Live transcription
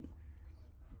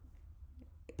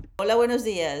Hola, buenos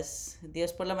días.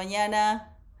 Dios por la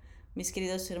mañana, mis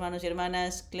queridos hermanos y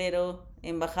hermanas, clero,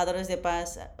 embajadores de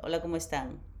paz. Hola, ¿cómo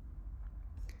están?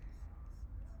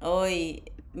 Hoy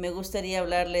me gustaría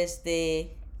hablarles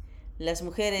de las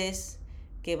mujeres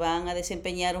que van a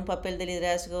desempeñar un papel de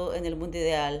liderazgo en el mundo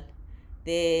ideal,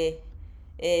 de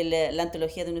la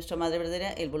antología de nuestra Madre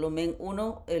Verdadera, el volumen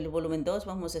 1, el volumen 2,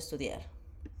 vamos a estudiar.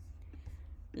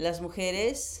 Las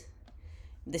mujeres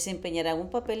desempeñarán un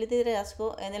papel de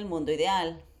liderazgo en el mundo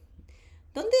ideal.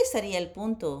 ¿Dónde estaría el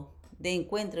punto de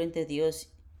encuentro entre Dios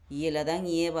y el Adán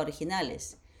y Eva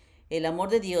originales? El amor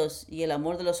de Dios y el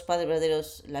amor de los padres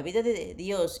verdaderos, la vida de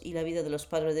Dios y la vida de los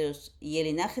padres verdaderos, y el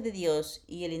linaje de Dios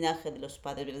y el linaje de los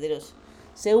padres verdaderos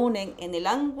se unen en el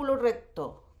ángulo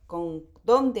recto, con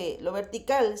donde lo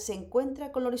vertical se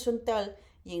encuentra con lo horizontal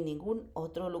y en ningún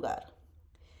otro lugar.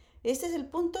 Este es el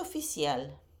punto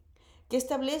oficial que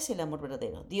establece el amor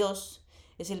verdadero. Dios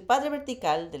es el Padre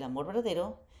vertical del amor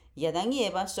verdadero y Adán y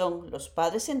Eva son los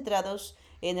padres centrados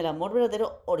en el amor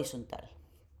verdadero horizontal.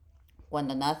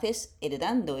 Cuando naces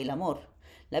heredando el amor,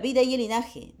 la vida y el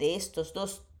linaje de estos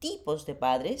dos tipos de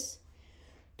padres,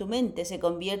 tu mente se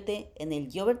convierte en el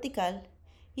yo vertical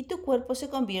y tu cuerpo se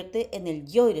convierte en el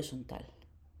yo horizontal.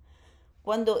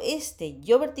 Cuando este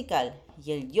yo vertical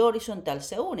y el yo horizontal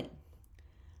se unen,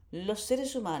 los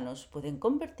seres humanos pueden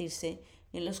convertirse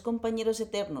en los compañeros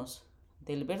eternos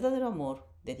del verdadero amor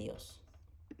de Dios.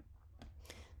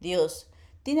 Dios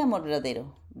tiene amor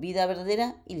verdadero, vida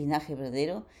verdadera y linaje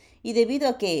verdadero, y debido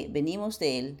a que venimos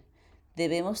de Él,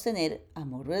 debemos tener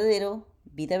amor verdadero,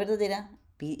 vida verdadera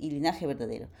y linaje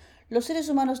verdadero. Los seres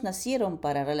humanos nacieron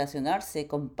para relacionarse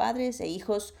con padres e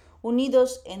hijos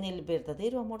unidos en el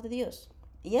verdadero amor de Dios.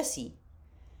 Y así,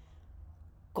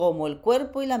 como el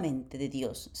cuerpo y la mente de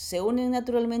Dios se unen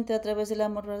naturalmente a través del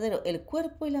amor verdadero, el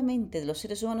cuerpo y la mente de los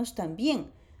seres humanos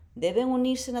también deben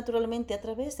unirse naturalmente a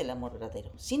través del amor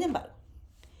verdadero. Sin embargo,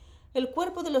 el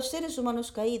cuerpo de los seres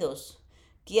humanos caídos,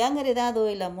 que han heredado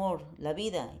el amor, la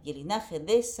vida y el linaje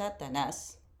de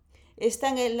Satanás, está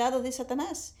en el lado de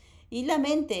Satanás y la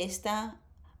mente está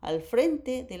al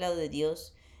frente del lado de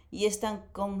Dios y están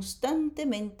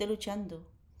constantemente luchando.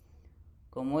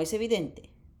 Como es evidente,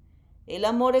 el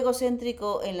amor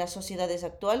egocéntrico en las sociedades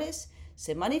actuales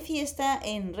se manifiesta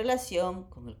en relación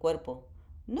con el cuerpo,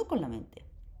 no con la mente.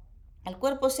 El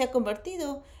cuerpo se ha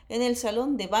convertido en el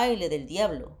salón de baile del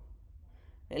diablo.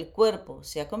 El cuerpo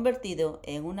se ha convertido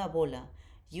en una bola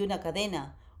y una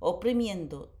cadena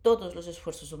oprimiendo todos los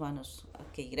esfuerzos humanos.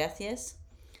 Ok, gracias.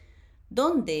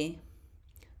 ¿Dónde,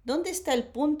 ¿Dónde está el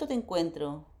punto de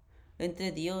encuentro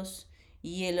entre Dios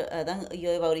y el Adán y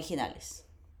Eva originales?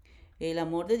 El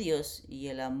amor de Dios y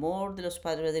el amor de los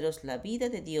padres verdaderos, la vida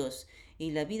de Dios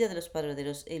y la vida de los padres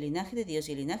verdaderos, el linaje de Dios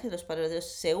y el linaje de los padres verdaderos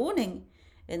se unen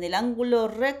en el ángulo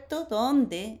recto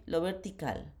donde lo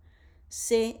vertical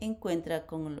se encuentra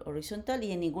con el horizontal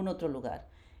y en ningún otro lugar.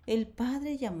 El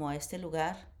Padre llamó a este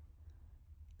lugar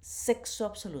sexo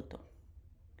absoluto.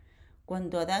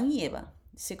 Cuando Adán y Eva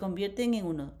se convierten en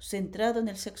uno, centrado en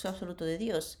el sexo absoluto de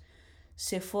Dios,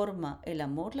 se forma el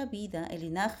amor, la vida, el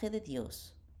linaje de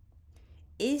Dios.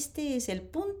 Este es el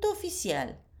punto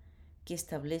oficial que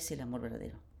establece el amor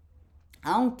verdadero.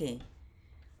 Aunque,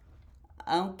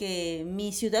 aunque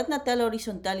mi ciudad natal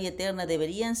horizontal y eterna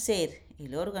deberían ser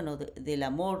el órgano del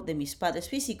amor de mis padres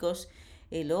físicos,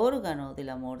 el órgano del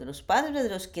amor de los padres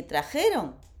verdaderos que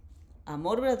trajeron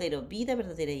amor verdadero, vida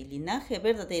verdadera y linaje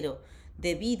verdadero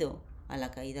debido a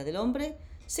la caída del hombre,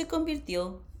 se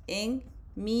convirtió en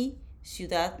mi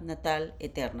ciudad natal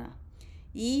eterna.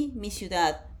 Y mi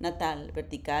ciudad natal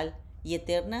vertical y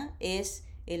eterna es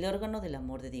el órgano del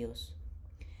amor de Dios.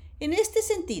 En este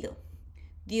sentido,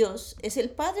 Dios es el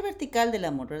Padre vertical del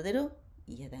amor verdadero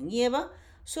y Adán y Eva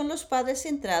son los padres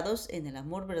centrados en el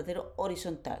amor verdadero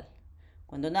horizontal.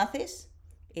 Cuando naces,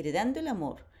 heredando el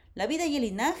amor, la vida y el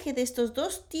linaje de estos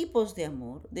dos tipos de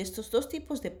amor, de estos dos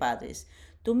tipos de padres,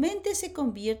 tu mente se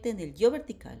convierte en el yo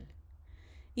vertical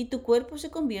y tu cuerpo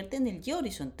se convierte en el yo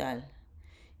horizontal.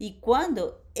 Y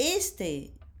cuando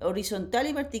este horizontal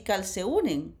y vertical se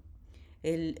unen,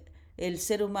 el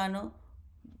ser humano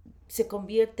se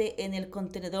convierte en el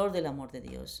contenedor del amor de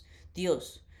Dios.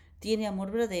 Dios tiene amor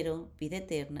verdadero, vida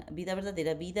eterna, vida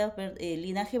verdadera,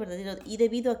 linaje verdadero, y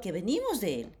debido a que venimos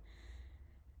de Él,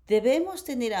 debemos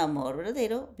tener amor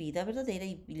verdadero, vida verdadera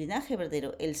y linaje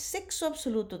verdadero. El sexo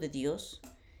absoluto de Dios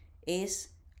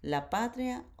es la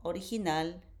patria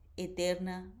original,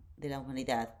 eterna de la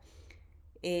humanidad.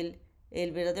 El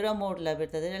verdadero amor, la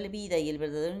verdadera vida y el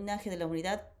verdadero linaje de la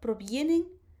humanidad provienen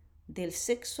del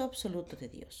sexo absoluto de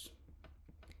Dios.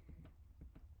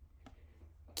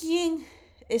 ¿Quién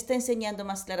está enseñando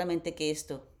más claramente que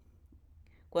esto?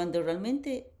 Cuando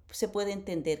realmente se puede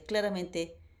entender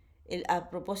claramente a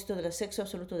propósito del sexo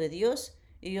absoluto de Dios,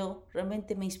 y yo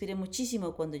realmente me inspiré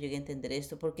muchísimo cuando llegué a entender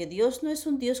esto, porque Dios no es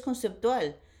un Dios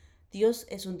conceptual, Dios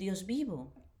es un Dios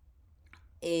vivo.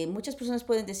 Muchas personas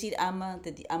pueden decir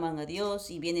aman a Dios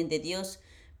y vienen de Dios,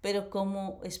 pero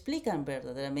 ¿cómo explican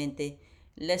verdaderamente?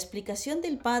 La explicación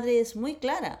del Padre es muy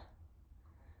clara.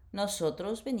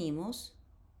 Nosotros venimos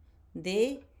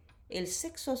de el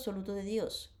sexo absoluto de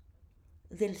Dios.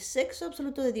 Del sexo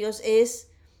absoluto de Dios es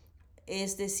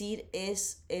decir,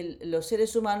 los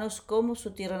seres humanos como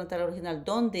su tierra natal original,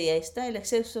 donde está el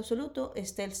sexo absoluto,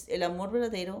 está el amor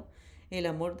verdadero, el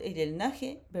amor y el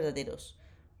linaje verdaderos.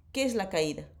 ¿Qué es la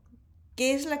caída?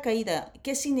 ¿Qué es la caída?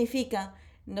 ¿Qué significa?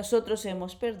 Nosotros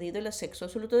hemos perdido el sexo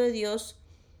absoluto de Dios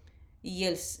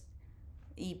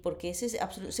y porque ese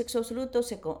sexo absoluto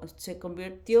se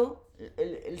convirtió,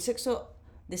 el sexo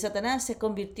de Satanás se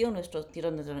convirtió en nuestro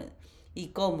tierra natal. ¿Y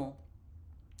cómo?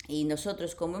 Y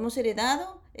nosotros, como hemos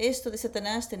heredado esto de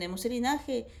Satanás, tenemos el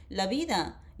linaje, la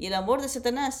vida y el amor de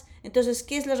Satanás. Entonces,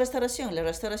 ¿qué es la restauración? La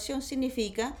restauración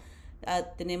significa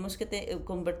tenemos que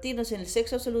convertirnos en el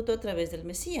sexo absoluto a través del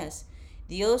Mesías.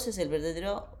 Dios es el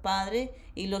verdadero Padre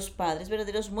y los padres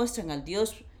verdaderos muestran al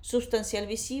Dios sustancial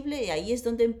visible, y ahí es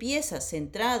donde empieza,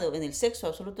 centrado en el sexo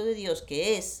absoluto de Dios,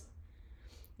 que es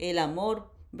el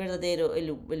amor verdadero,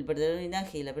 el verdadero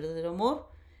linaje y el verdadero amor.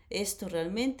 Esto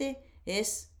realmente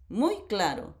es muy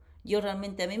claro. A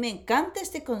mí me encanta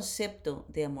este concepto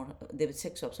de amor, de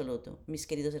sexo absoluto, mis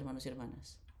queridos hermanos y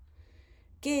hermanas.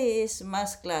 ¿Qué es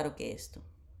más claro que esto?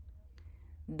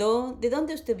 ¿De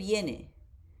dónde usted viene?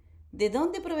 ¿De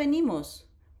dónde provenimos?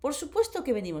 Por supuesto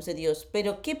que venimos de Dios,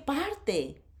 pero ¿qué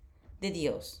parte de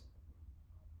Dios?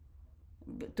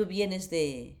 Tú vienes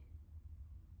de...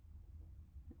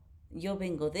 Yo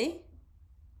vengo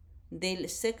del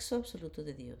sexo absoluto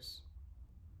de Dios.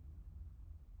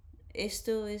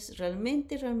 Esto es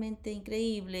realmente, realmente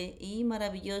increíble y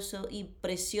maravilloso y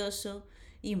precioso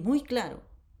y muy claro.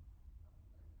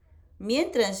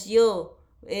 Mientras yo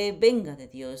venga de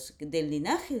Dios, del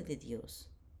linaje de Dios,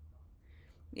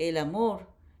 el amor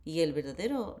y el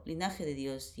verdadero linaje de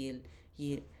Dios,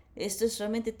 esto es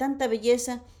realmente tanta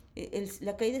belleza.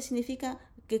 La caída significa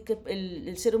que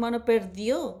el ser humano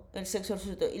perdió el sexo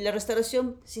absoluto, y la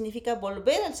restauración significa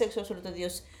volver al sexo absoluto de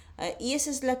Dios. Y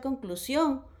esa es la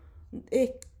conclusión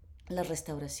de la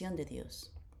restauración de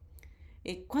Dios.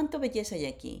 ¿Cuánta belleza hay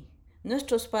aquí?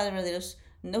 Nuestros padres verdaderos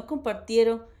no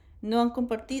han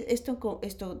compartido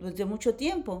esto desde mucho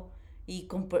tiempo, y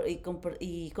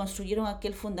construyeron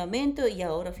aquel fundamento, y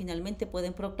ahora finalmente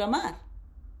pueden proclamar.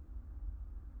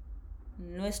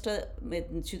 Nuestra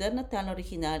ciudad natal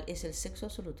original es el sexo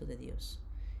absoluto de Dios.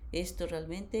 Esto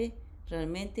realmente,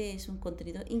 realmente es un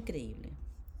contenido increíble.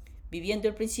 Viviendo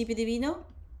el Principio Divino,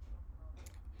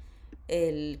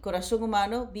 el corazón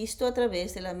humano visto a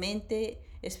través de la mente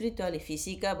espiritual y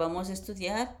física. Vamos a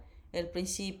estudiar el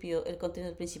contenido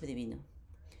del Principio Divino.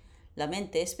 La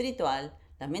mente espiritual,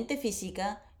 la mente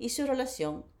física y su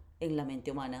relación en la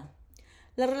mente humana.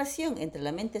 La relación entre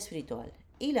la mente espiritual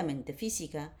y la mente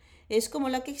física es como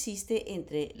la que existe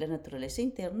entre la naturaleza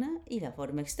interna y la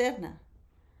forma externa.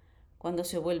 Cuando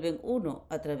se vuelven uno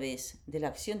a través de la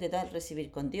acción de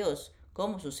dar-recibir con Dios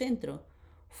como su centro,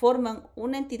 forman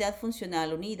una entidad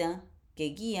funcional unida que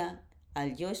guía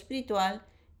al yo espiritual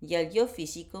y al yo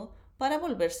físico para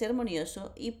volverse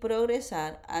armonioso y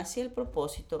progresar hacia el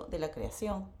propósito de la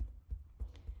creación.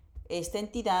 Esta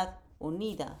entidad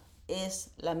unida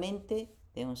es la mente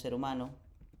de un ser humano.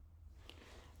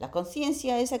 La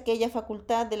conciencia es aquella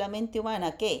facultad de la mente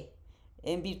humana que,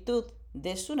 en virtud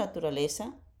de su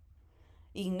naturaleza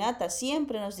innata,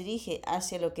 siempre nos dirige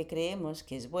hacia lo que creemos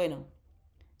que es bueno.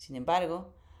 Sin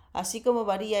embargo, así como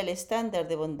varía el estándar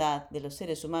de bondad de los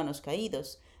seres humanos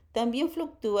caídos, también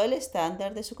fluctúa el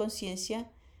estándar de su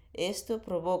conciencia. Esto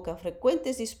provoca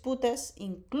frecuentes disputas,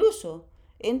 incluso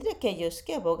entre aquellos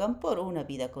que abogan por una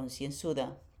vida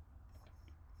concienzuda.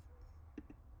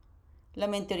 La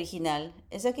mente original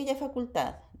es aquella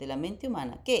facultad de la mente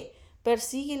humana que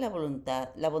persigue la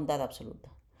bondad absoluta.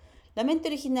 La mente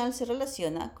original se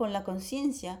relaciona con la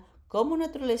conciencia como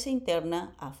naturaleza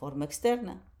interna a forma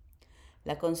externa.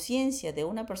 La conciencia de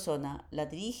una persona la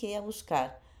dirige a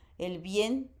buscar el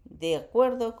bien de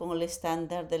acuerdo con el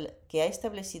estándar que ha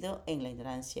establecido en la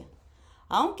ignorancia.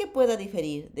 Aunque pueda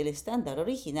diferir del estándar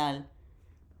original,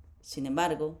 sin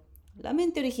embargo, la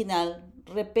mente original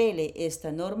repele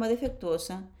esta norma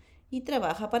defectuosa y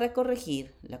trabaja para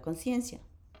corregir la conciencia.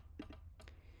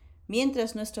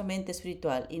 Mientras nuestra mente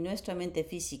espiritual y nuestra mente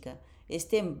física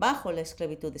estén bajo la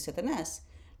esclavitud de Satanás,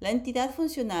 La entidad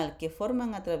funcional que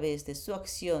forman a través de su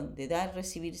acción de dar y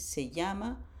recibir se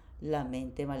llama la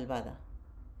mente malvada.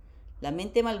 La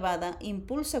mente malvada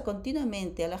impulsa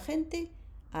continuamente a la gente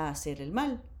a hacer el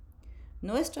mal.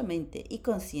 Nuestra mente y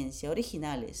conciencia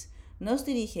originales nos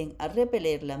dirigen a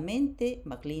repeler la mente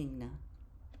maligna.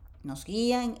 Nos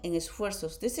guían en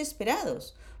esfuerzos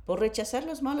desesperados por rechazar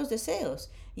los malos deseos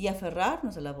y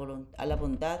aferrarnos a la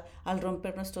bondad al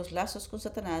romper nuestros lazos con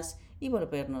Satanás y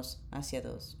volvernos hacia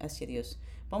Dios.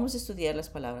 Vamos a estudiar las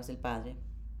palabras del Padre.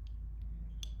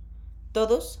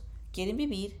 Todos quieren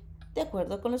vivir de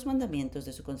acuerdo con los mandamientos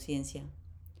de su conciencia.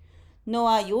 No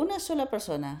hay una sola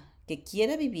persona que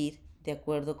quiera vivir de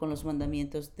acuerdo con los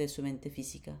mandamientos de su mente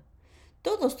física.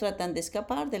 Todos tratan de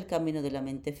escapar del camino de la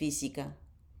mente física.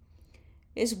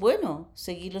 Es bueno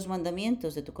seguir los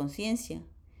mandamientos de tu conciencia.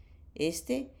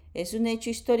 Este es un hecho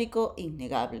histórico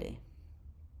innegable.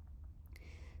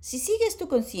 Si sigues tu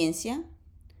conciencia,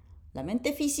 la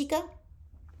mente física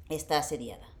está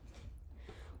asediada.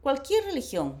 Cualquier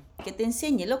religión que te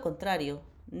enseñe lo contrario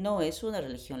no es una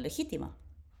religión legítima.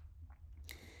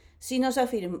 Si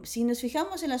nos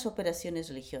fijamos en las operaciones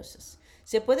religiosas,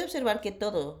 se puede observar que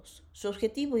todos, su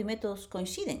objetivo y métodos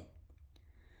coinciden.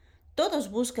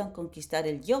 Todos buscan conquistar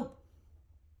el yo.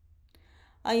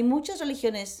 Hay muchas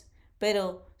religiones,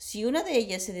 pero si una de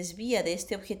ellas se desvía de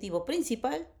este objetivo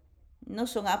principal, no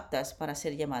son aptas para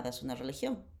ser llamadas una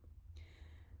religión.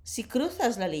 Si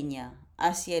cruzas la línea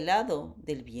hacia el lado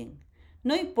del bien,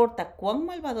 no importa cuán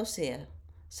malvado sea,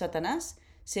 Satanás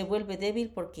se vuelve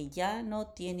débil porque ya no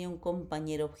tiene un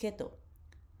compañero objeto.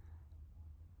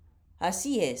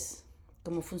 Así es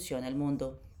como funciona el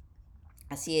mundo.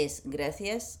 Así es,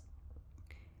 gracias.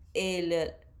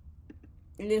 El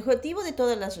objetivo de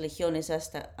todas las religiones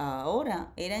hasta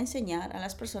ahora era enseñar a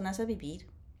las personas a vivir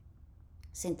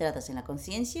centradas en la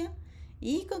conciencia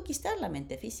y conquistar la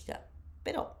mente física.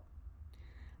 Pero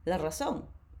la razón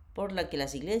por la que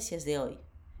las iglesias de hoy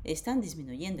están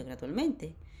disminuyendo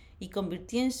gradualmente y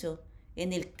convirtiéndose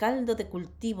en el caldo de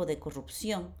cultivo de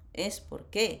corrupción es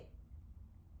porque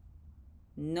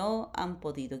no han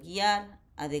podido guiar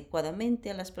adecuadamente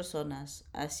a las personas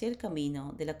hacia el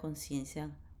camino de la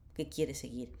conciencia que quiere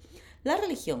seguir. La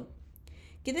religión,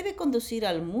 que debe conducir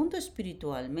al mundo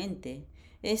espiritualmente,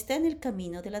 está en el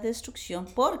camino de la destrucción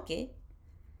porque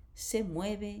se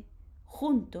mueve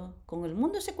junto con el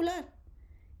mundo secular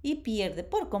y pierde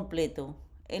por completo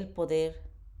el poder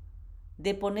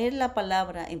de poner la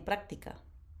palabra en práctica,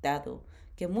 dado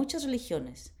que muchas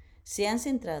religiones se han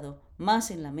centrado más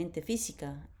en la mente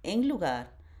física en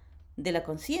lugar de la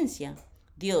conciencia.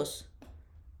 Dios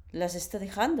las está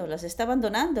dejando, las está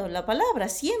abandonando. La palabra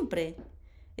siempre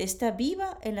está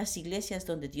viva en las iglesias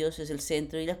donde Dios es el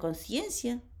centro y la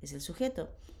conciencia es el sujeto.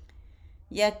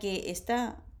 Ya que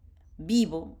está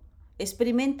vivo,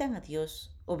 experimentan a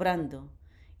Dios obrando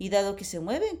y dado que se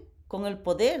mueven con el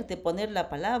poder de poner la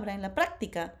palabra en la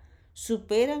práctica,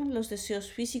 superan los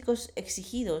deseos físicos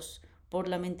exigidos por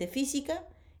la mente física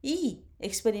y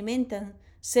experimentan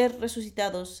ser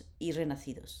resucitados y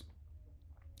renacidos.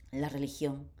 La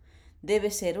religión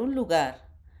debe ser un lugar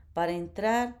para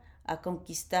entrar a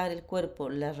conquistar el cuerpo.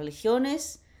 Las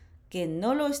religiones que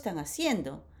no lo están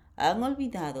haciendo han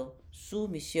olvidado su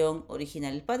misión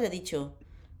original. El Padre ha dicho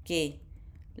que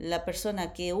la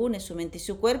persona que une su mente y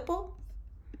su cuerpo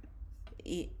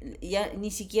ya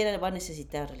ni siquiera va a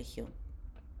necesitar religión.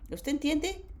 ¿Usted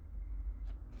entiende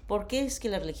por qué es que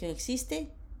la religión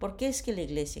existe? ¿Por qué es que la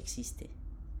iglesia existe?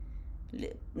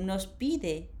 Nos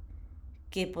pide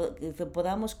que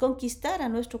podamos conquistar a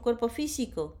nuestro cuerpo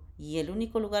físico y el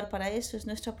único lugar para eso es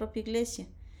nuestra propia iglesia.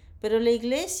 Pero la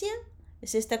iglesia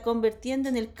se está convirtiendo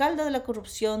en el caldo de la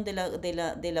corrupción, de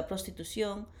la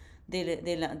prostitución,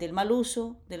 del mal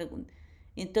uso.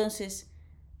 Entonces,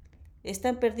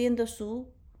 están perdiendo su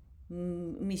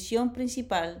misión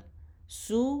principal,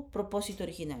 su propósito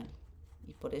original.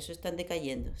 Y por eso están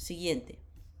decayendo. Siguiente.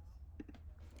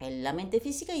 La mente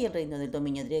física y el reino del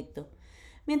dominio directo.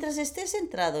 Mientras estés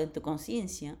centrado en tu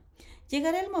conciencia,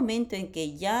 llegará el momento en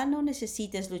que ya no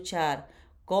necesites luchar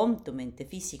con tu mente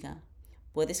física.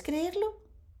 ¿Puedes creerlo?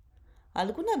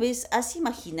 ¿Alguna vez has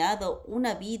imaginado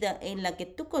una vida en la que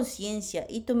tu conciencia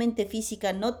y tu mente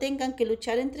física no tengan que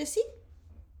luchar entre sí?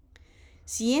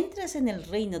 Si entras en el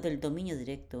reino del dominio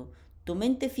directo, tu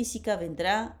mente física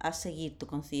vendrá a seguir tu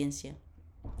conciencia.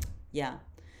 Ya.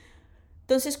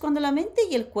 Entonces, cuando la mente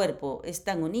y el cuerpo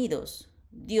están unidos,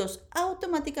 Dios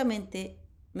automáticamente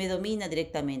me domina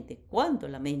directamente. Cuando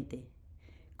la mente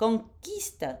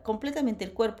conquista completamente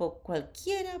el cuerpo,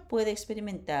 cualquiera puede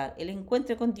experimentar el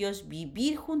encuentro con Dios,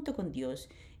 vivir junto con Dios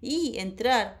y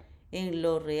entrar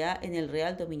en el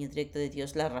real dominio directo de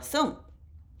Dios. La razón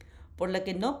por la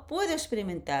que no puedo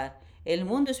experimentar el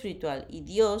mundo espiritual y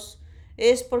Dios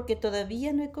es porque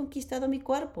todavía no he conquistado mi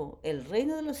cuerpo. El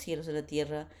reino de los cielos de la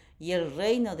tierra y el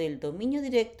reino del dominio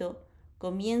directo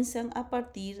comienzan a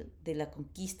partir de la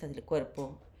conquista del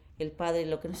cuerpo. El Padre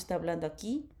lo que nos está hablando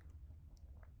aquí,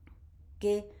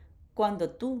 que cuando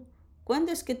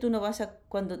es que tú no vas a,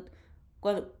 cuando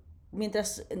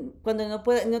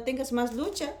no tengas más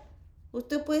lucha,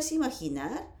 usted puede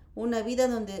imaginar una vida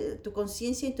donde tu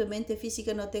conciencia y tu mente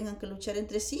física no tengan que luchar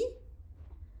entre sí.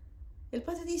 El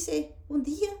Padre dice, un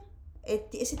día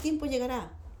ese tiempo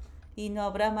llegará y no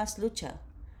habrá más lucha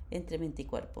entre mente y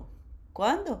cuerpo.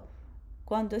 ¿Cuándo?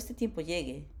 Cuando este tiempo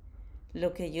llegue,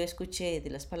 lo que yo escuché de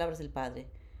las palabras del Padre,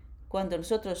 cuando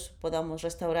nosotros podamos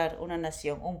restaurar una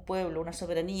nación, un pueblo, una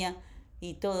soberanía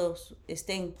y todos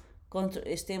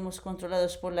estemos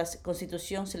controlados por la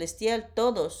Constitución Celestial,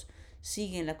 todos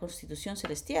siguen la Constitución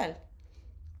Celestial,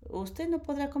 usted no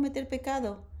podrá cometer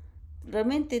pecado.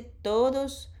 Realmente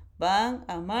todos van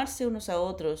a amarse unos a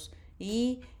otros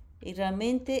y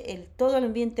realmente todo el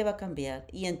ambiente va a cambiar.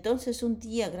 Y entonces un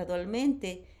día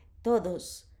gradualmente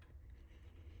todos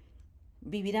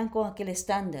vivirán con aquel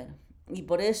estándar. Y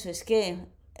por eso es que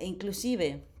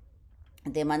inclusive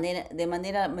de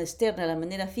manera externa, la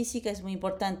manera física es muy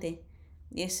importante.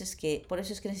 Y por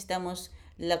eso es que necesitamos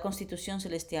la Constitución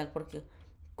Celestial, porque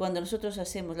cuando nosotros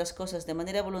hacemos las cosas de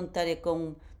manera voluntaria,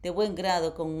 de buen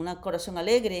grado, con un corazón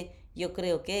alegre, yo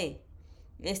creo que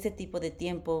este tipo de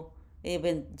tiempo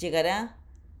llegará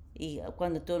y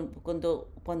cuando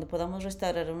podamos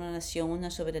restaurar una nación,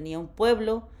 una soberanía, un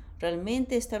pueblo,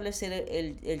 realmente establecer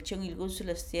el Cheongilgul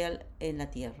celestial en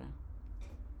la tierra.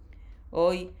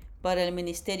 Hoy, para el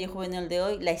Ministerio Juvenil de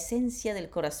hoy, la esencia del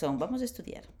corazón. Vamos a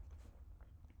estudiar.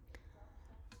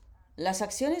 Las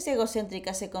acciones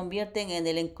egocéntricas se convierten en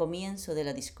el comienzo de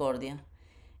la discordia.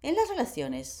 En las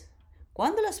relaciones,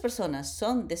 cuando las personas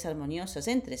son desarmoniosas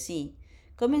entre sí,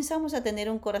 comenzamos a tener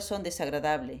un corazón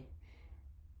desagradable.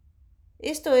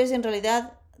 Esto es en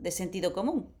realidad de sentido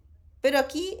común, pero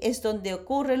aquí es donde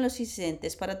ocurren los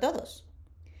incidentes para todos.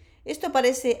 Esto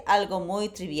parece algo muy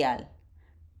trivial,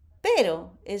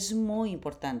 pero es muy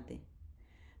importante.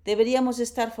 Deberíamos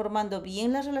estar formando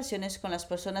bien las relaciones con las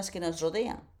personas que nos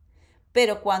rodean,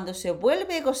 pero cuando se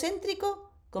vuelve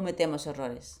egocéntrico, cometemos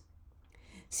errores.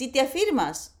 Si te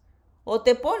afirmas o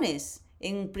te pones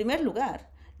en primer lugar,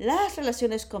 las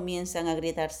relaciones comienzan a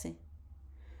agrietarse.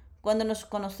 Cuando nos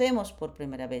conocemos por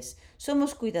primera vez,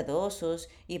 somos cuidadosos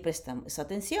y prestamos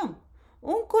atención.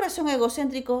 Un corazón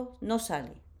egocéntrico no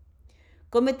sale.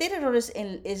 Cometer errores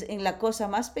en la cosa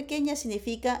más pequeña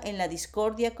significa en la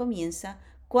discordia comienza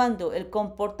cuando el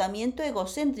comportamiento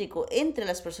egocéntrico entre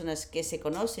las personas que se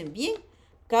conocen bien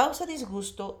causa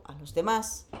disgusto a los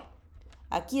demás.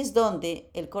 Aquí es donde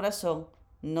el corazón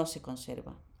no se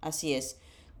conserva. Así es,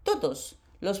 todos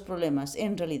los problemas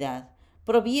en realidad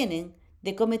provienen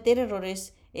de cometer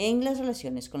errores en las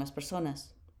relaciones con las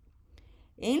personas.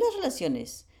 En las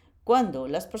relaciones, cuando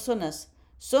las personas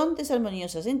son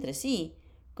desarmoniosas entre sí,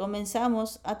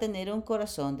 comenzamos a tener un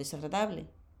corazón desagradable.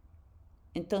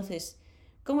 Entonces,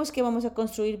 ¿cómo es que vamos a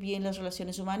construir bien las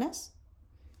relaciones humanas?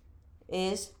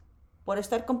 Es por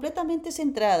estar completamente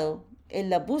centrado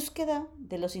en la búsqueda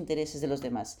de los intereses de los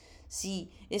demás.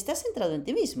 Si estás centrado en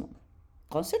ti mismo,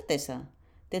 con certeza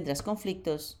tendrás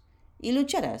conflictos y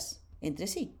lucharás entre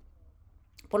sí.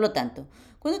 Por lo tanto,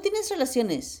 cuando tienes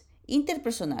relaciones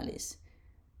interpersonales,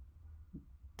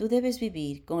 tú debes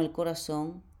vivir con el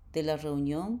corazón de la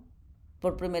reunión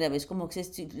por primera vez, como que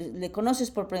le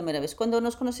conoces por primera vez. Cuando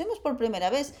nos conocemos por primera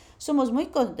vez, somos muy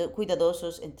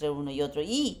cuidadosos entre uno y otro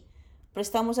y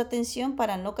prestamos atención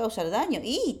para no causar daño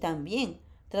y también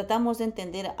tratamos de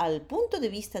entender al punto de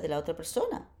vista de la otra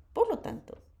persona. Por lo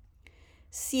tanto,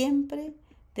 siempre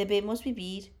debemos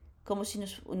vivir como si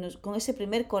con ese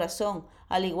primer corazón,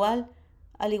 al igual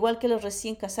que los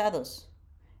recién casados,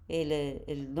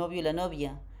 el novio y la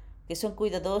novia, que son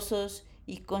cuidadosos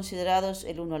y considerados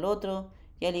el uno al otro,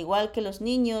 y al igual que los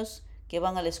niños que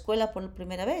van a la escuela por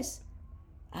primera vez.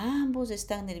 Ambos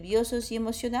están nerviosos y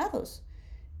emocionados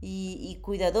y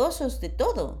cuidadosos de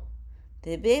todo.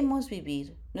 Debemos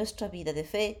vivir nuestra vida de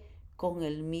fe con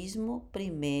el mismo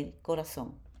primer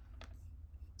corazón.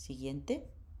 Siguiente.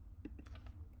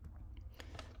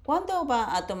 ¿Cuándo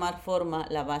va a tomar forma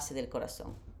la base del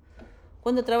corazón?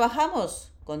 Cuando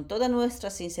trabajamos con toda nuestra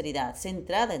sinceridad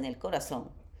centrada en el corazón,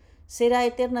 será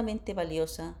eternamente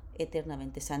valiosa,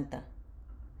 eternamente santa,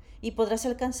 y podrás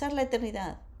alcanzar la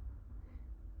eternidad.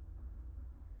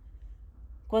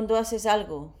 Cuando haces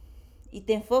algo y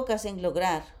te enfocas en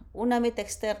lograr una meta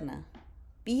externa,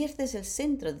 pierdes el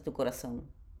centro de tu corazón.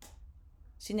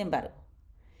 Sin embargo,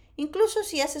 incluso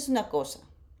si haces una cosa,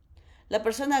 la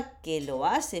persona que lo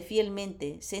hace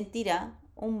fielmente sentirá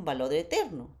un valor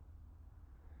eterno.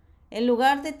 En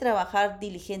lugar de trabajar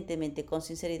diligentemente con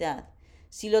sinceridad,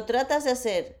 si lo tratas de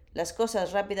hacer las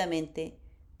cosas rápidamente,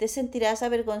 te sentirás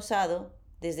avergonzado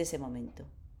desde ese momento.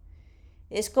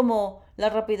 Es como la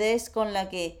rapidez con la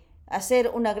que hacer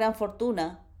una gran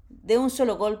fortuna de un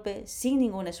solo golpe, sin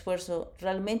ningún esfuerzo,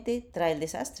 realmente trae el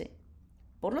desastre.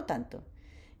 Por lo tanto,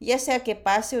 ya sea que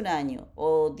pase un año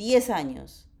o 10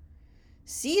 años,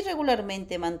 si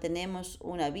regularmente mantenemos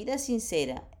una vida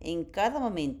sincera en cada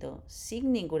momento,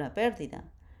 sin ninguna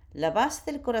pérdida, la base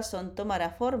del corazón tomará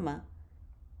forma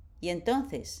y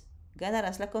entonces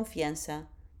ganarás la confianza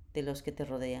de los que te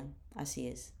rodean. Así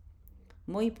es.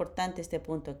 Muy importante este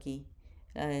punto aquí.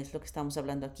 Es lo que estamos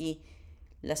hablando aquí,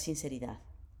 la sinceridad.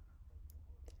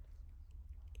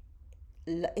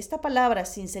 Esta palabra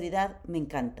sinceridad me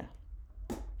encanta.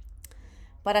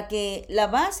 Para que la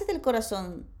base del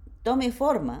corazón tome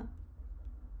forma,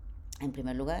 en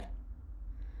primer lugar,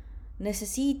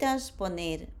 necesitas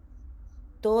poner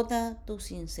toda tu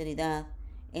sinceridad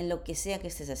en lo que sea que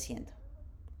estés haciendo.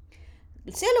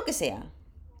 Sea lo que sea.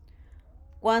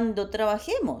 Cuando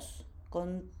trabajemos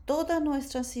con toda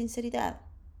nuestra sinceridad,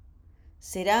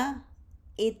 será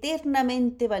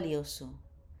eternamente valioso,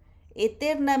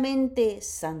 eternamente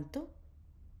santo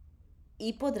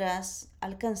y podrás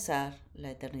alcanzar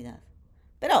la eternidad.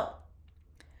 Pero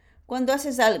cuando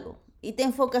haces algo y te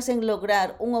enfocas en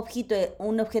lograr un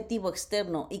objetivo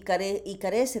externo y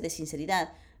carece de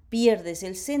sinceridad, pierdes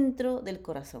el centro del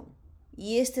corazón.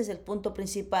 Y este es el punto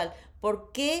principal.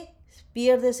 ¿Por qué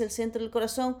pierdes el centro del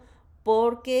corazón?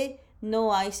 Porque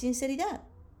no hay sinceridad.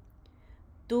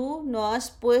 Tú no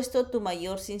has puesto tu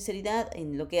mayor sinceridad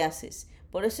en lo que haces.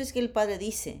 Por eso es que el Padre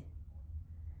dice,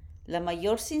 la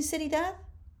mayor sinceridad,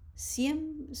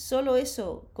 solo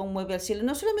eso conmueve al cielo.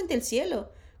 No solamente el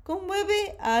cielo,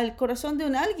 conmueve al corazón de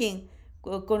alguien,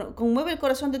 conmueve el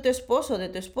corazón de tu esposo, de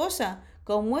tu esposa,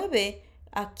 conmueve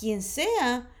a quien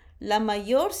sea. La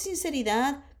mayor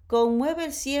sinceridad conmueve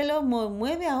el cielo,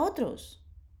 mueve a otros.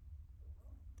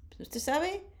 ¿Usted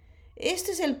sabe?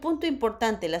 Este es el punto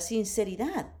importante, la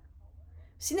sinceridad.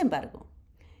 Sin embargo,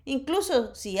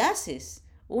 incluso si haces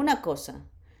una cosa,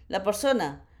 la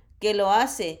persona que lo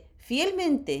hace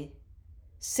fielmente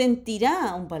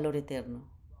sentirá un valor eterno.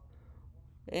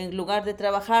 En lugar de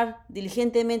trabajar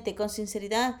diligentemente con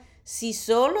sinceridad, si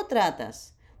solo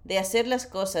tratas de hacer las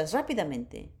cosas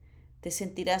rápidamente, te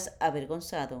sentirás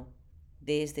avergonzado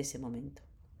desde ese momento.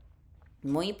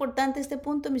 Muy importante este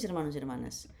punto, mis hermanos y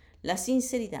hermanas. La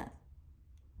sinceridad.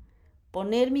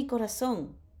 Poner mi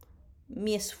corazón,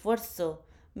 mi esfuerzo,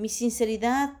 mi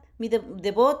sinceridad, mi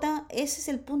devota, ese es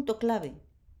el punto clave.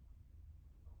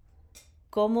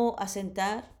 ¿Cómo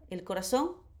asentar el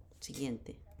corazón?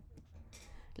 Siguiente.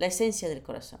 La esencia del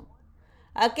corazón.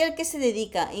 Aquel que se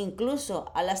dedica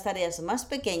incluso a las tareas más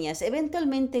pequeñas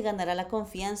eventualmente ganará la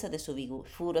confianza de su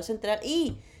foro central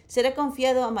y será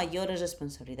confiado a mayores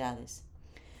responsabilidades.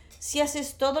 Si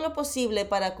haces todo lo posible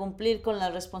para cumplir con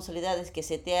las responsabilidades que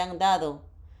se te han dado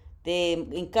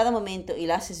en cada momento y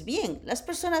lo haces bien, las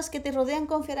personas que te rodean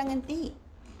confiarán en ti.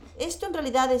 Esto en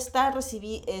realidad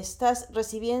estás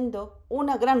recibiendo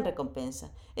una gran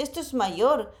recompensa. Esto es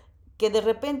mayor que de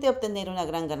repente obtener una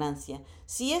gran ganancia.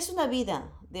 Si es una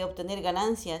vida de obtener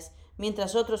ganancias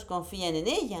mientras otros confían en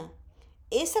ella,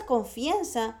 esa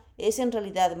confianza es en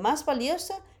realidad más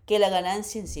valiosa que la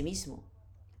ganancia en sí mismo.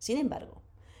 Sin embargo,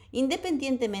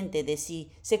 independientemente de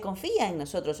si se confía en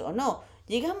nosotros o no,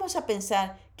 llegamos a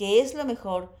pensar que es lo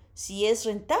mejor si es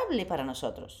rentable para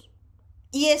nosotros.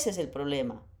 Y ese es el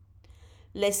problema.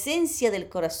 La esencia del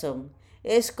corazón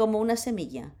es como una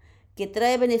semilla que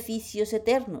trae beneficios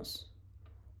eternos.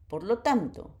 Por lo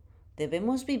tanto,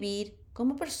 debemos vivir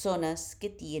como personas que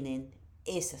tienen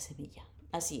esa semilla.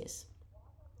 Así es.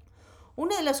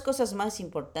 Una de las cosas más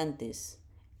importantes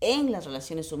en las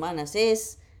relaciones humanas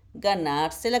es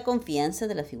ganarse la confianza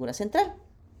de la figura central.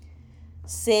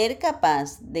 Ser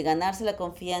capaz de ganarse la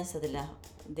confianza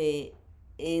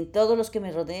en todos los que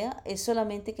me rodea es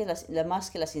solamente más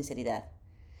que la sinceridad.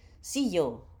 Si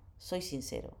yo soy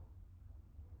sincero,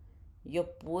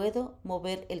 yo puedo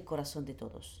mover el corazón de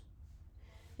todos.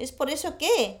 Es por eso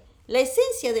que la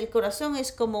esencia del corazón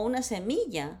es como una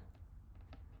semilla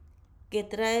que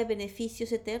trae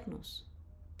beneficios eternos.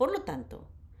 Por lo tanto,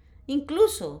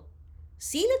 incluso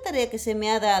si la tarea que se me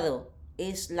ha dado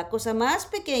es la cosa más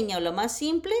pequeña o la más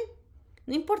simple,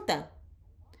 no importa.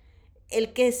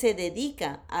 El que se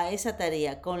dedica a esa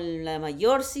tarea con la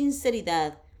mayor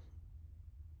sinceridad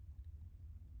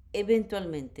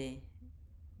eventualmente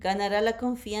ganará la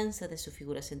confianza de su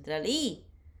figura central y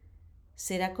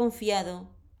será confiado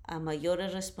a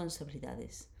mayores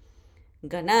responsabilidades.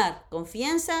 Ganar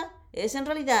confianza es en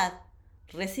realidad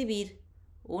recibir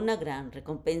una gran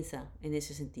recompensa en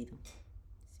ese sentido.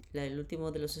 El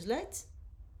último de los slides.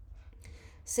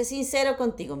 Sé sincero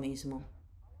contigo mismo.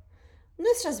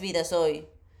 Nuestras vidas hoy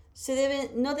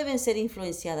no deben ser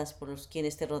influenciadas por los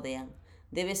quienes te rodean.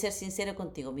 Debes ser sincero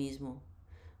contigo mismo.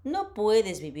 No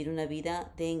puedes vivir una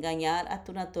vida de engañar a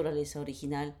tu naturaleza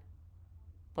original.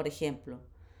 Por ejemplo,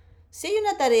 si hay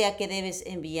una tarea que debes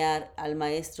enviar al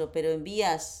maestro, pero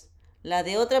envías la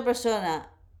de otra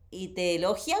persona y te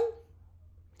elogian,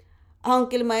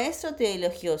 aunque el maestro te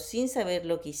elogió sin saber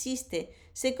lo que hiciste,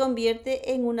 se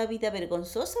convierte en una vida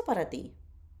vergonzosa para ti.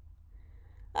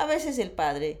 A veces el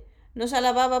Padre nos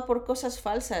alababa por cosas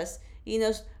falsas y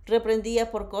nos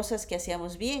reprendía por cosas que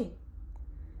hacíamos bien.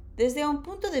 Desde un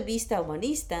punto de vista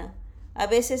humanista, a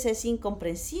veces es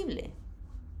incomprensible.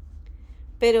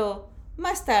 Pero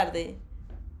más tarde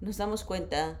nos damos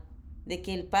cuenta de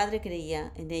que el Padre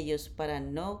creía en ellos para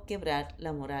no quebrar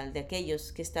la moral de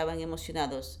aquellos que estaban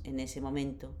emocionados en ese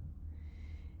momento.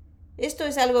 Esto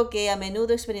es algo que a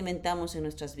menudo experimentamos en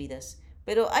nuestras vidas,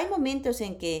 pero hay momentos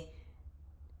en que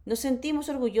nos sentimos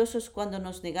orgullosos cuando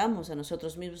nos negamos a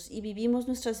nosotros mismos y vivimos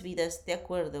nuestras vidas de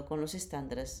acuerdo con los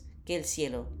estándares que el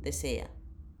cielo desea.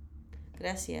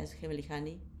 Gracias,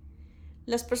 Gemeli.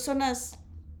 Las personas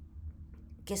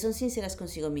que son sinceras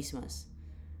consigo mismas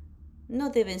no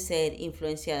deben ser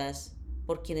influenciadas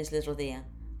por quienes les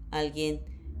rodean. Alguien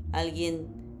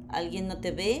no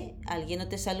te ve, alguien no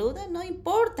te saluda, no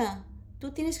importa.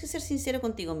 Tú tienes que ser sincero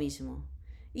contigo mismo.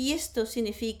 Y esto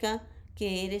significa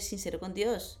que eres sincero con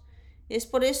Dios. Es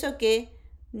por eso que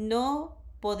no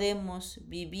podemos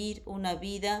vivir una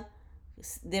vida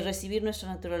de recibir nuestra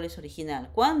naturaleza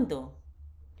original. ¿Cuándo?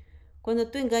 Cuando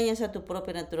tú engañas a tu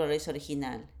propia naturaleza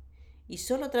original y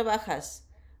solo trabajas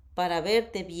para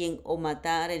verte bien o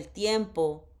matar el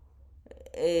tiempo,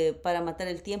 para matar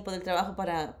el tiempo del trabajo,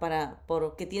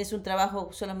 porque tienes un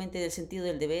trabajo solamente del sentido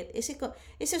del deber,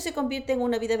 eso se convierte en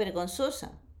una vida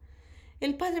vergonzosa.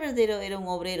 El Padre Verdadero era un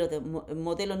obrero de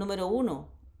modelo número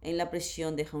 1 en la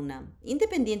prisión de Jeongseong,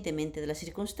 independientemente de las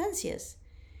circunstancias.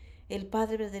 El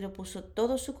Padre Verdadero puso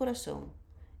todo su corazón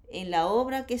en la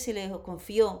obra que se le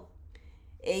confió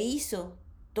e hizo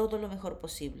todo lo mejor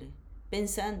posible,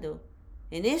 pensando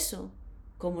en eso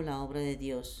como la obra de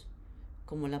Dios,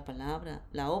 como la palabra,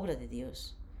 la obra de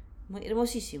Dios. Muy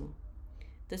hermosísimo.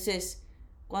 Entonces,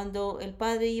 cuando el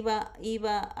Padre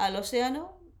iba al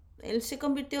océano, él se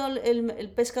convirtió en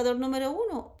el pescador número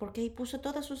 1, porque ahí puso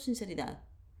toda su sinceridad.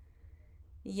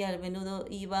 Y al menudo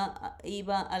iba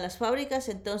a las fábricas,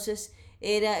 entonces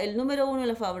era el número 1 en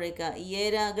la fábrica, y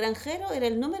era granjero, era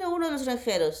el número 1 de los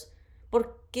granjeros.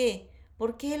 ¿Por qué?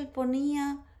 Porque él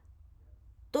ponía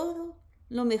todo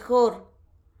lo mejor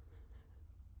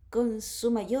con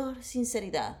su mayor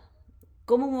sinceridad.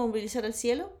 ¿Cómo movilizar al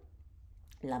cielo?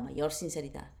 La mayor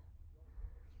sinceridad.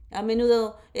 A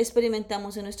menudo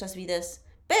experimentamos en nuestras vidas,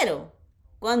 pero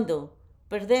cuando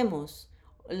perdemos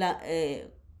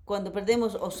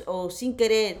o sin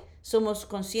querer somos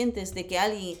conscientes de que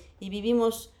alguien y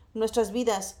vivimos nuestras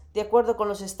vidas de acuerdo con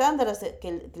los estándares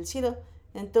del cielo,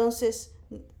 entonces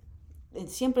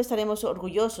siempre estaremos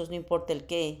orgullosos, no importa el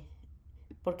qué,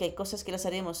 porque hay cosas que las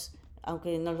haremos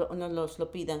aunque no nos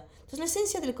lo pidan. Entonces la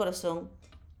esencia del corazón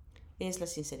es la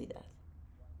sinceridad.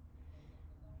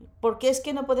 ¿Por qué es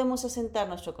que no podemos asentar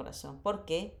nuestro corazón?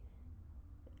 Porque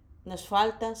nos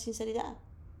falta sinceridad.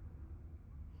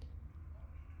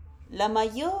 La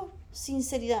mayor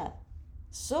sinceridad,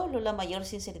 solo la mayor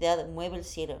sinceridad mueve el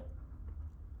cielo.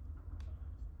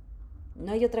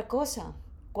 No hay otra cosa.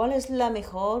 ¿Cuál es la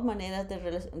mejor manera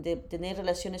de tener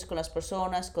relaciones con las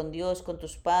personas, con Dios, con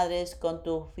tus padres, con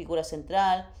tu figura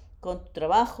central, con tu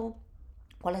trabajo?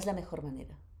 ¿Cuál es la mejor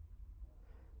manera?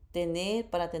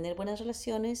 Para tener buenas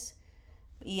relaciones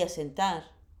y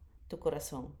asentar tu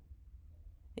corazón.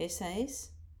 Esa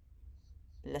es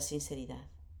la sinceridad.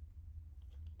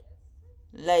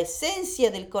 La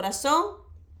esencia del corazón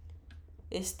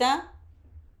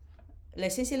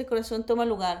toma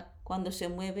lugar cuando se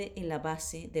mueve en la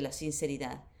base de la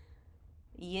sinceridad.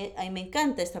 Y a mí me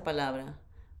encanta esta palabra.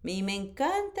 Y me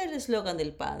encanta el eslogan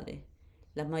del Padre.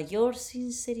 La mayor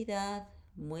sinceridad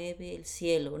mueve el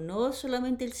cielo. No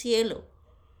solamente el cielo.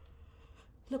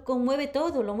 Lo conmueve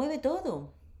todo, lo mueve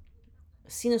todo.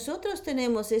 Si nosotros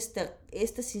tenemos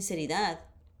esta sinceridad,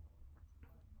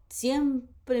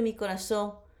 siempre mi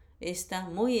corazón está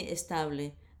muy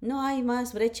estable. No hay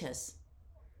más brechas.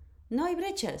 No hay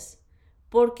brechas.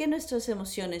 ¿Por qué nuestras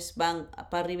emociones van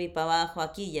para arriba y para abajo,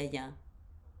 aquí y allá?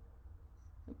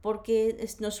 Porque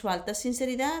nos falta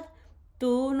sinceridad.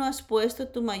 Tú no has puesto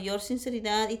tu mayor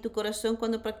sinceridad y tu corazón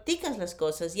cuando practicas las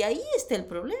cosas. Y ahí está el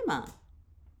problema.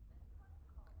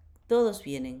 Todos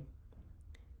vienen.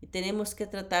 Y tenemos que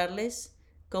tratarles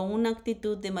con una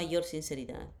actitud de mayor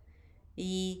sinceridad.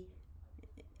 Y,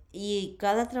 y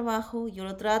cada trabajo yo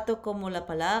lo trato como la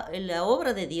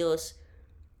obra de Dios.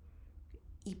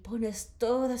 Y pones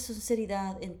toda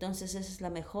sinceridad, entonces esa es la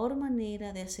mejor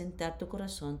manera de asentar tu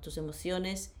corazón, tus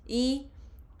emociones y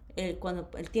cuando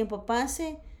el tiempo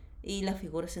pase y la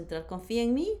figura central confía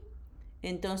en mí,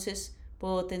 entonces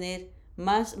puedo tener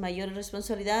mayores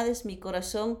responsabilidades, mi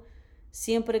corazón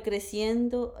siempre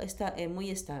creciendo, está muy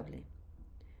estable.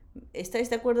 ¿Estáis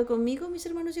de acuerdo conmigo, mis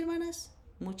hermanos y hermanas?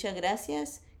 Muchas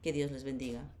gracias, que Dios les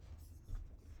bendiga.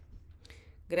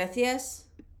 Gracias.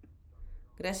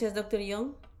 Gracias, Dr.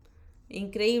 Young.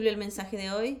 Increíble el mensaje de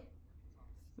hoy.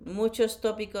 Muchos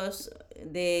tópicos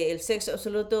del sexo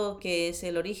absoluto, que es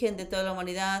el origen de toda la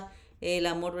humanidad, el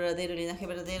amor verdadero, el linaje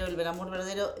verdadero, el amor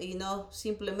verdadero, y no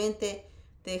simplemente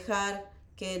dejar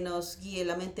que nos guíe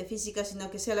la mente física, sino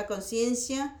que sea la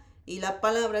conciencia. Y la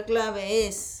palabra clave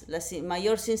es la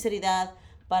mayor sinceridad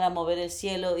para mover el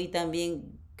cielo y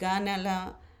también gana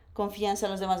la confianza a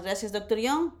los demás. Gracias, Dr.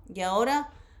 Young. Y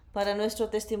ahora, para nuestro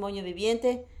testimonio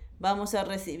viviente, vamos a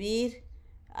recibir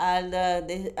al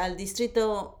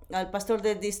pastor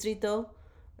del distrito,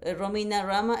 Romina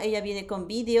Rama. Ella viene con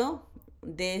vídeo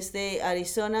desde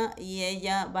Arizona y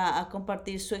ella va a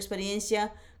compartir su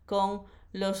experiencia con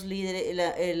los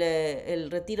líderes,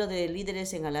 el retiro de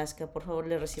líderes en Alaska. Por favor,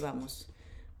 le recibamos.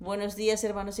 Buenos días,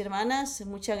 hermanos y hermanas.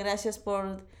 Muchas gracias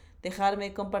por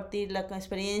dejarme compartir la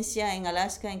experiencia en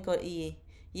Alaska y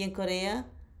en Corea.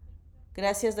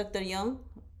 Gracias, Dr. Young,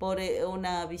 por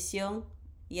una visión,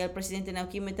 y al presidente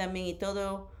Naokime también, y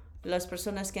todas las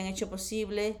personas que han hecho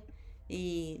posible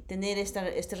y tener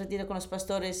este retiro con los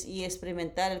pastores y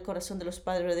experimentar el corazón de los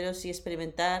padres verdaderos y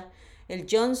experimentar el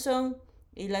Johnson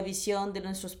y la visión de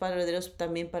nuestros padres verdaderos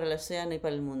también para el océano y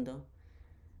para el mundo.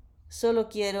 Solo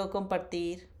quiero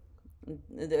compartir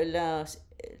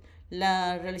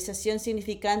la realización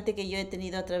significante que yo he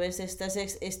tenido a través de estas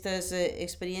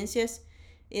experiencias.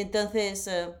 Y entonces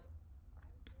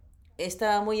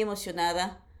estaba muy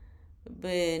emocionada.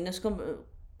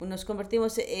 Nos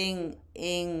convertimos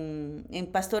en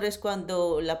pastores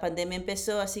cuando la pandemia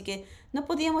empezó, así que no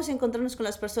podíamos encontrarnos con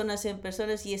las personas en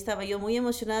personas, y estaba yo muy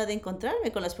emocionada de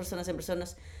encontrarme con las personas en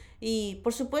personas. Y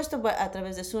por supuesto a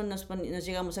través de Zoom nos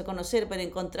llegamos a conocer, pero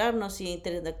encontrarnos y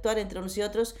interactuar entre unos y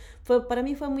otros para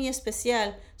mí fue muy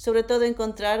especial, sobre todo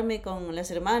encontrarme con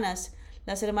las hermanas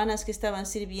que estaban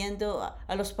sirviendo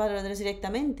a los padres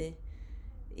directamente.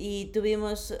 Y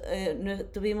tuvimos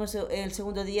el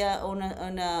segundo día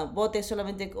una bote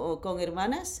solamente con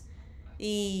hermanas,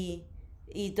 y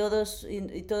todos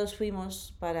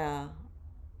fuimos para...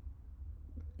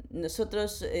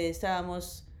 Nosotros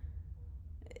estábamos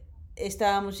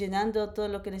llenando todo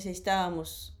lo que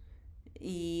necesitábamos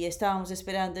y estábamos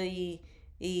esperando y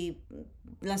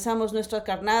lanzamos nuestras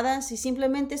carnadas y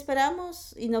simplemente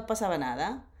esperamos y no pasaba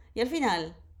nada. Y al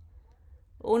final,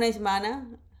 una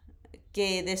hermana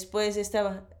que después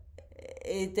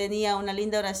tenía una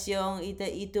linda oración y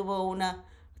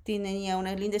tenía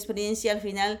una linda experiencia, al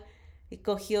final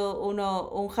cogió un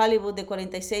Hollywood de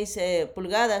 46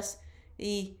 pulgadas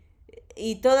y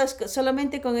todas,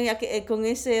 solamente con esa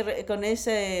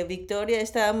victoria,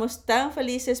 estábamos tan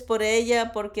felices por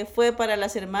ella, porque fue para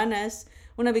las hermanas,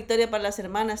 una victoria para las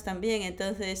hermanas también.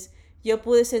 Entonces yo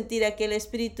pude sentir aquel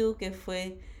espíritu que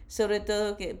fue, sobre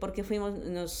todo porque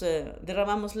nos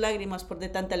derramamos lágrimas de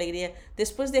tanta alegría.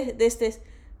 Después de este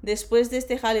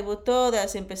Hollywood,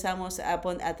 todas empezamos a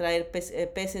traer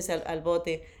peces al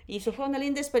bote, y eso fue una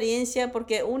linda experiencia,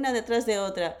 porque una detrás de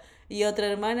otra, y otra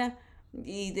hermana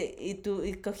y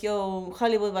cogió un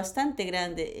Hollywood bastante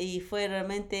grande, y fue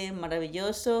realmente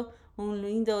maravilloso, un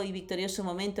lindo y victorioso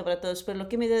momento para todos. Pero lo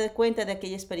que me doy cuenta de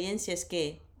aquella experiencia es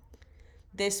que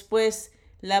después,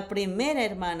 la primera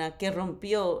hermana que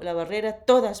rompió la barrera,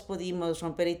 todas pudimos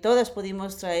romper y todas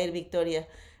pudimos traer victoria.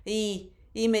 Y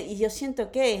yo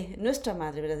siento que nuestra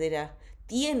Madre verdadera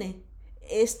tiene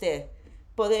este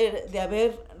poder de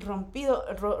haber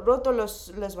roto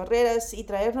las barreras y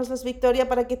traernos las victorias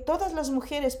para que todas las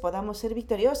mujeres podamos ser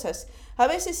victoriosas. A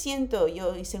veces siento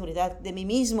yo inseguridad de mí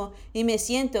mismo y me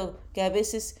siento que a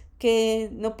veces que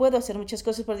no puedo hacer muchas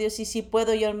cosas por Dios, y sí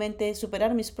puedo yo realmente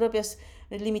superar mis propias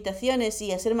limitaciones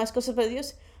y hacer más cosas por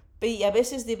Dios, y a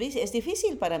veces es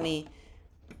difícil para mí,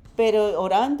 pero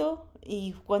orando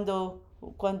y cuando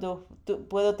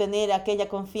puedo tener aquella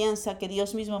confianza que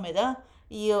Dios mismo me da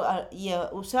y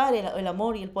usar el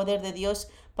amor y el poder de Dios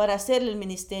para hacer el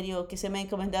ministerio que se me ha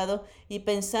encomendado y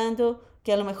pensando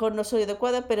que a lo mejor no soy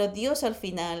adecuada, pero Dios al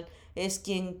final es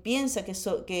quien piensa que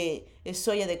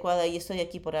soy adecuada y estoy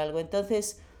aquí por algo.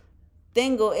 Entonces,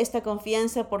 tengo esta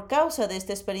confianza por causa de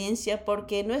esta experiencia,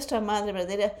 porque nuestra Madre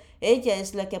verdadera, ella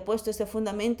es la que ha puesto este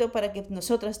fundamento para que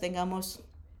nosotras tengamos,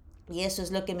 y eso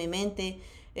es lo que mi mente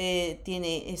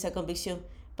tiene esa convicción.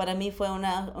 Para mí fue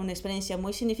una experiencia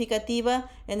muy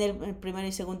significativa en el primer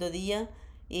y segundo día,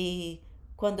 y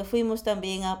cuando fuimos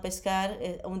también a pescar,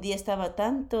 un día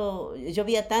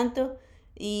llovía tanto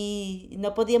y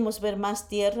no podíamos ver más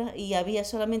tierra y había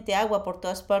solamente agua por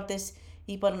todas partes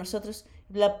y para nosotros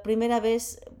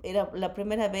era la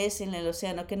primera vez en el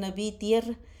océano que no vi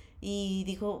tierra y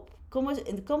dijo, cómo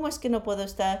es que no puedo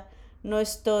estar? No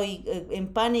estoy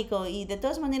en pánico y de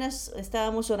todas maneras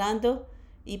estábamos orando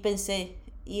y pensé,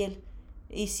 y, el,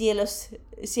 y si el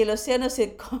océano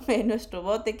se come nuestro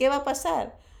bote, ¿qué va a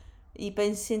pasar? Y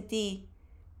pensé en ti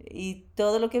y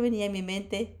todo lo que venía en mi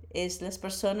mente es las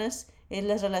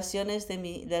relaciones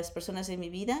las personas en mi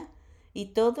vida y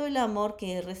todo el amor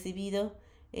que he recibido,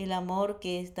 el amor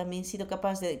que también he sido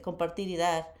capaz de compartir y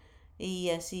dar. Y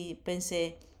así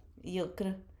pensé, yo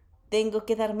creo, tengo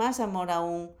que dar más amor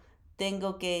aún,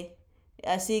 tengo que,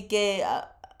 así que,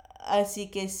 así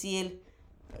que si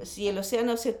el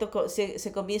océano se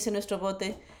convierte en nuestro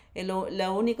bote,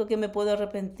 lo único que me puedo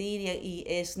arrepentir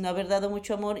es no haber dado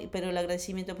mucho amor, pero el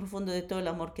agradecimiento profundo de todo el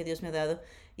amor que Dios me ha dado.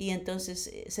 Y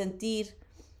entonces sentir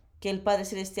que el Padre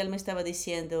Celestial me estaba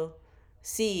diciendo,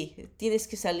 sí, tienes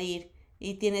que salir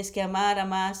y tienes que amar a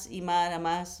más y amar a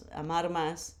más, amar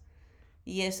más.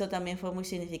 Y eso también fue muy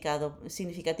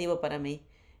significativo para mí.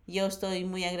 Yo estoy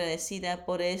muy agradecida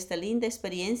por esta linda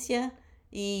experiencia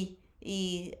y,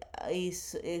 y,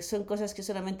 son cosas que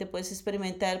solamente puedes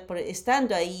experimentar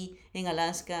estando ahí en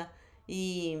Alaska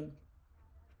y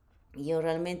yo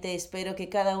realmente espero que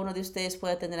cada uno de ustedes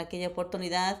pueda tener aquella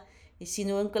oportunidad y si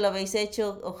nunca lo habéis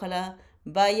hecho, ojalá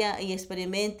vaya y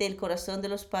experimente el corazón de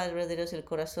los padres verdaderos, el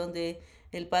corazón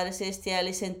del Padre Celestial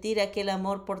y sentir aquel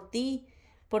amor por ti,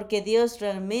 porque Dios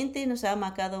realmente nos ama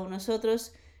a cada uno de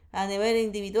nosotros a nivel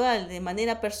individual, de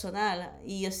manera personal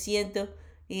y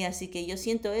así que yo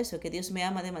siento eso, que Dios me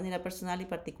ama de manera personal y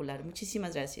particular.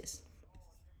 Muchísimas gracias.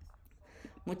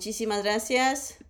 Muchísimas gracias.